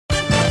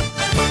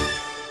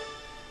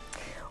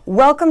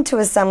Welcome to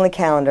Assembly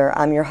Calendar.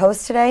 I'm your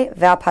host today,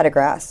 Val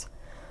Pendergrass.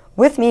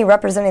 With me,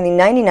 representing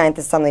the 99th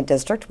Assembly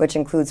District, which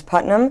includes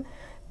Putnam,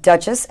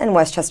 Dutchess, and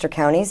Westchester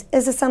counties,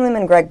 is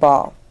Assemblyman Greg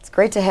Ball. It's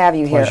great to have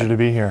you here. Pleasure to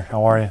be here.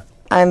 How are you?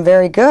 I'm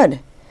very good.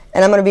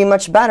 And I'm going to be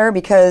much better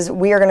because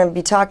we are going to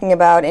be talking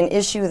about an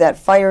issue that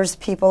fires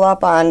people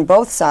up on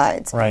both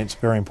sides. Right, it's a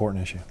very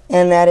important issue.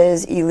 And that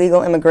is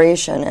illegal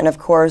immigration. And of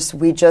course,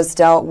 we just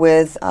dealt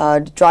with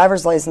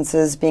driver's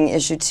licenses being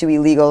issued to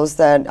illegals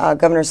that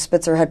Governor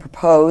Spitzer had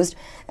proposed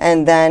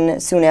and then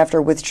soon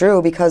after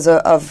withdrew because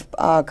of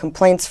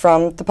complaints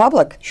from the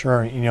public.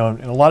 Sure, you know,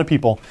 and a lot of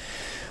people,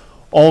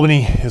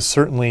 Albany is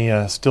certainly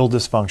still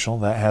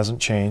dysfunctional. That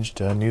hasn't changed.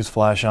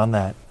 Newsflash on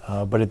that.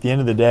 But at the end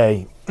of the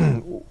day,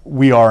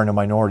 we are in a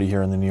minority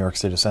here in the New York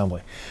State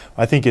Assembly.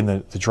 I think in the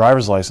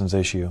driver's license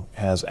issue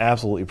has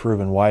absolutely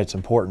proven why it's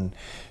important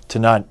to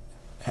not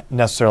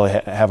necessarily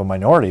have a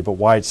minority, but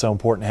why it's so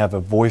important to have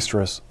a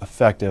boisterous,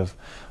 effective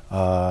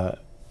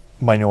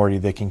minority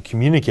that can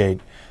communicate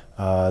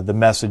the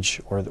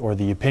message or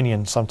the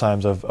opinion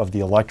sometimes of the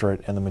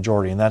electorate and the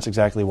majority. And that's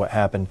exactly what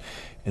happened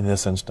in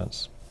this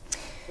instance.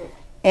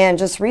 And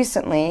just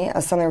recently,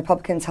 Assembly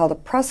Republicans held a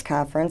press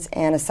conference,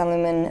 and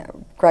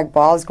Assemblyman Greg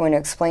Ball is going to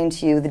explain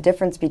to you the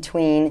difference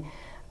between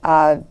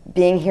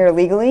being here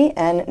legally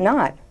and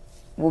not.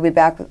 We'll be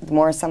back with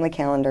more Assembly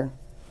Calendar.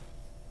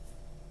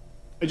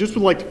 I just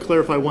would like to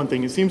clarify one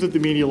thing. It seems that the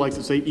media likes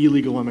to say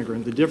illegal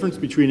immigrant. The difference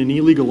between an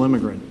illegal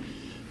immigrant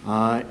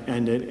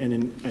and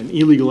an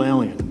illegal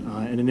alien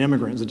and an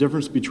immigrant is the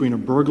difference between a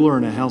burglar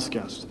and a house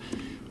guest.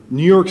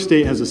 New York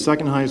State has the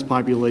second highest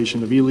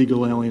population of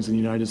illegal aliens in the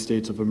United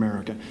States of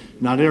America,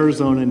 not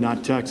Arizona,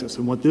 not Texas.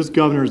 And what this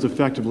governor is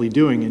effectively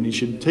doing, and you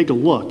should take a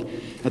look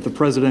at the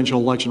presidential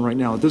election right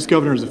now, what this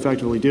governor is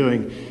effectively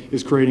doing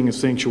is creating a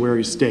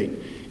sanctuary state.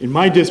 In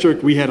my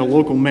district, we had a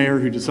local mayor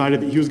who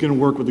decided that he was going to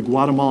work with the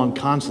Guatemalan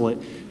consulate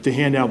to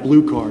hand out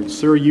blue cards.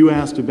 Sir, you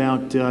asked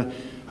about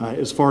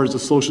as far as the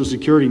Social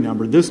Security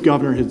number. This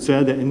governor had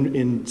said that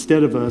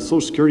instead of a Social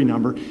Security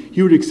number,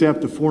 he would accept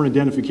the foreign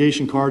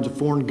identification cards of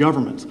foreign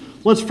governments.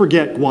 Let's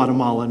forget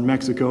Guatemala and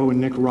Mexico and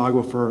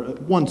Nicaragua for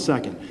 1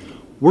 second.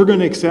 We're going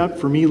to accept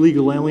from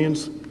illegal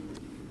aliens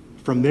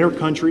from their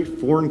country,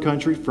 foreign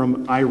country,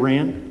 from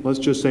Iran, let's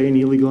just say an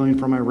illegal alien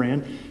from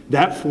Iran,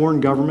 that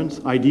foreign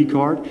government's ID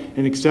card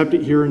and accept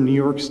it here in New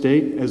York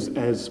State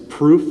as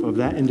proof of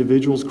that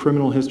individual's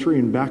criminal history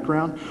and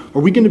background?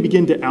 Are we going to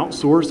begin to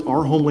outsource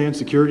our homeland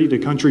security to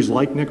countries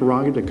like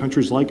Nicaragua, to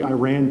countries like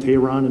Iran,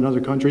 Tehran, and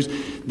other countries?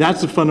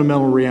 That's the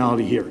fundamental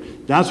reality here.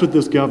 That's what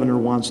this governor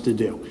wants to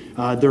do.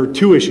 There are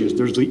two issues.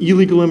 There's the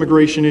illegal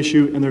immigration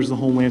issue and there's the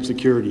homeland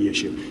security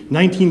issue.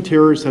 19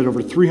 terrorists had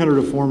over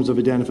 300 forms of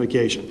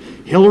identification.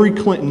 Hillary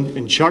Clinton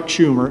and Chuck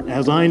Schumer,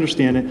 as I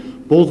understand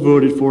it, both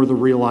voted for the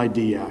Real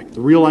ID Act.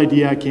 The Real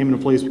ID Act came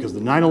into place because the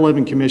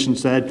 9/11 Commission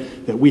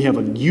said that we have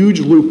a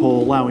huge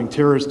loophole allowing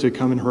terrorists to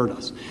come and hurt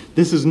us.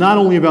 This is not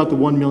only about the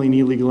 1 million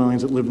illegal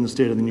aliens that live in the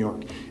state of New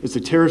York. It's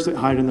the terrorists that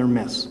hide in their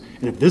midst.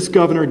 And if this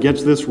governor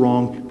gets this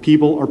wrong,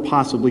 people are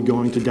possibly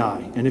going to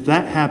die. And if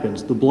that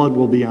happens, the blood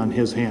will be on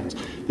his hands.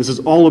 This is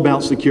all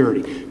about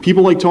security.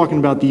 People like talking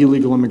about the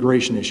illegal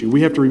immigration issue.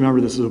 We have to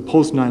remember this is a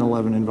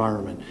post-9/11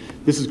 environment.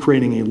 This is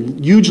creating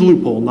a huge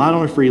loophole, not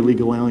only for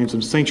illegal aliens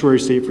and sanctuary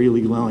state for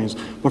illegal aliens,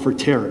 but for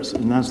terrorists,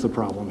 and that's the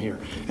problem here.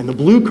 And the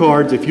blue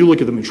cards, if you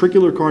look at the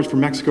matricular cards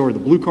from Mexico or the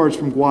blue cards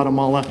from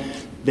Guatemala,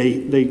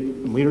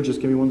 Leader, just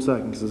give me 1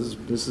 second, because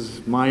this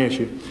is my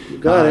issue. You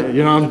got it.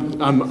 You know,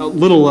 I'm a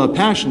little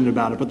passionate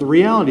about it, but the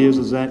reality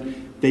is that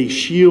they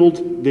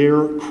shield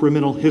their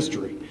criminal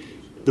history.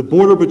 The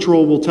Border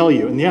Patrol will tell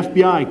you, and the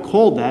FBI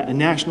called that a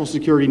national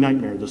security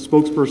nightmare. The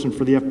spokesperson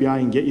for the FBI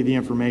can get you the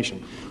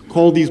information.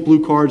 Called these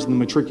blue cards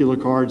and the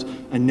matricular cards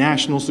a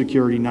national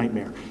security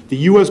nightmare. The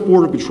U.S.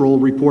 Border Patrol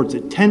reports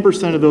that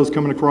 10% of those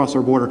coming across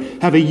our border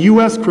have a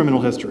U.S.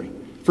 criminal history.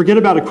 Forget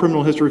about a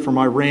criminal history from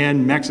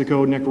Iran,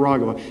 Mexico,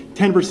 Nicaragua.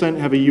 10%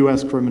 have a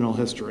U.S. criminal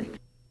history.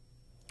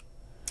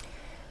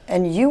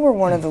 And you were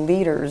one of the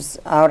leaders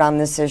out on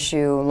this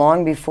issue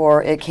long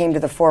before it came to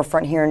the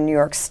forefront here in New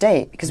York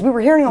State, because we were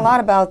hearing a lot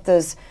about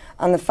this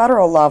on the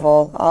federal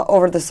level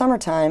over the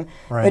summertime,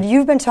 right. But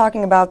you've been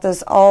talking about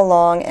this all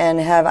along and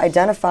have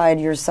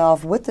identified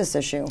yourself with this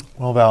issue.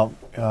 Well, Val,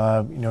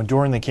 you know,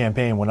 during the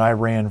campaign when I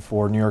ran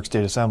for New York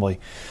State Assembly,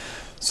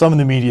 some of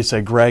the media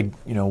said, Greg,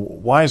 you know,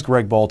 why is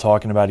Greg Ball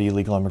talking about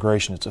illegal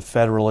immigration? It's a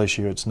federal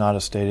issue. It's not a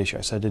state issue.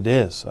 I said it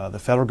is. The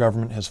federal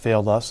government has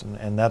failed us,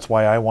 and that's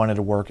why I wanted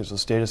to work as a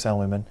state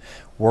assemblyman,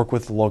 work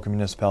with the local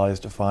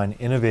municipalities to find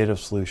innovative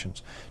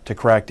solutions to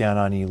crack down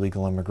on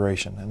illegal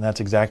immigration. And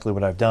that's exactly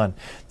what I've done.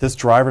 This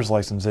driver's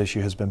license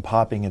issue has been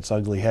popping its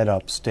ugly head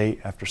up state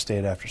after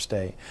state after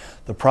state.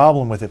 The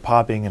problem with it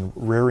popping and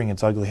rearing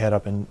its ugly head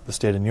up in the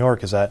state of New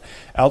York is that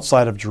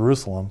outside of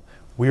Jerusalem,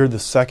 We are the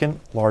second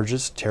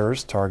largest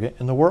terrorist target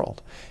in the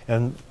world.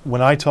 And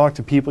when I talk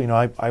to people, you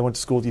know, I went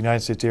to school at the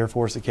United States Air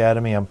Force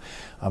Academy.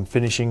 I'm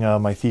finishing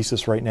my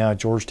thesis right now at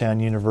Georgetown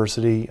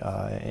University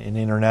in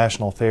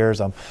international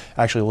affairs. I'm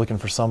actually looking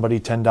for somebody,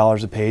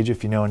 $10 a page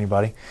if you know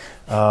anybody,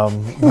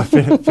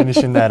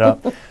 finishing that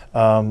up.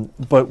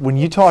 But when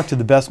you talk to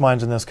the best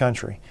minds in this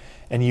country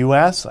and you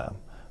ask them,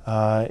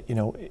 you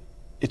know,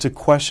 it's a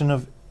question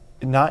of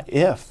not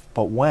if,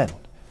 but when.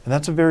 And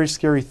that's a very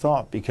scary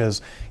thought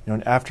because, you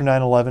know, after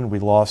 9/11, we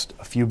lost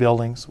a few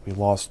buildings, we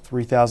lost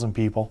 3,000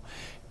 people.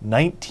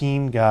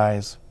 19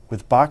 guys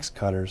with box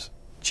cutters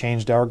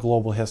changed our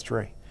global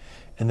history.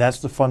 And that's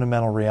the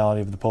fundamental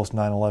reality of the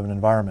post-9/11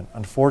 environment.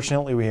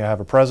 Unfortunately, we have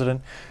a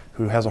president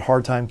who has a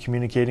hard time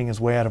communicating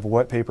his way out of a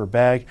wet paper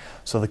bag,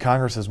 so the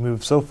Congress has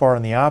moved so far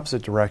in the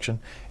opposite direction,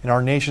 and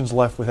our nation's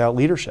left without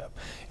leadership.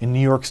 In New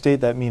York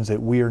State, that means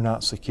that we are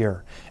not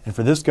secure. And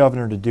for this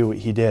governor to do what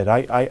he did,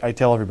 I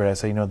tell everybody, I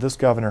say, you know, this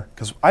governor,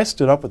 because I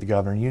stood up with the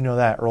governor, you know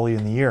that, early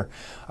in the year.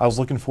 I was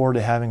looking forward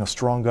to having a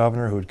strong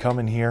governor who would come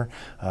in here,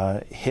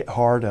 hit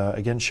hard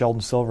against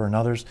Sheldon Silver and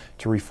others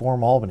to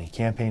reform Albany,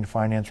 campaign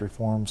finance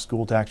reform,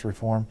 school tax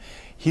reform.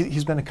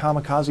 He's been a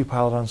kamikaze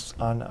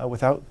pilot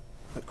without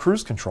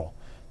cruise control.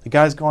 The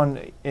guy's gone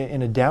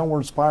in a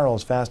downward spiral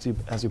as fast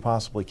as he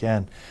possibly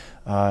can.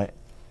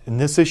 In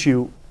this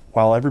issue,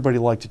 while everybody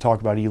liked to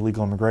talk about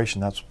illegal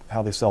immigration, that's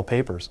how they sell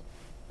papers,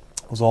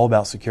 it was all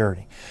about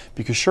security.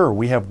 Because sure,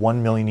 we have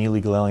 1 million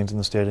illegal aliens in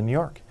the state of New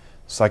York,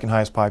 second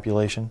highest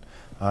population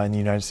in the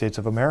United States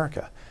of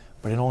America,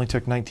 but it only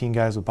took 19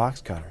 guys with box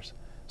cutters.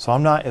 So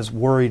I'm not as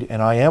worried,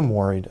 and I am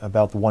worried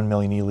about the 1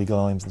 million illegal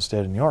aliens in the state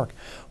of New York,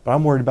 but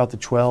I'm worried about the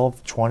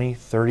 12, 20,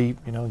 30,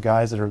 you know,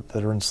 guys that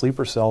are in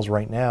sleeper cells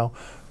right now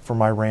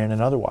from Iran and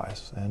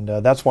otherwise. And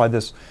that's why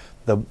the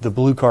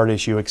blue card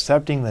issue,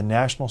 accepting the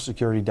national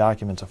security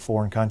documents of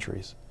foreign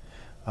countries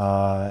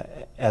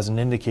as an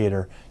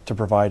indicator to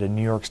provide a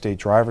New York State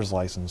driver's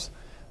license,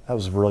 that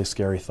was a really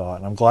scary thought,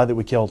 and I'm glad that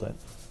we killed it.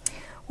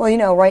 Well, you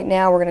know, right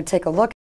now we're going to take a look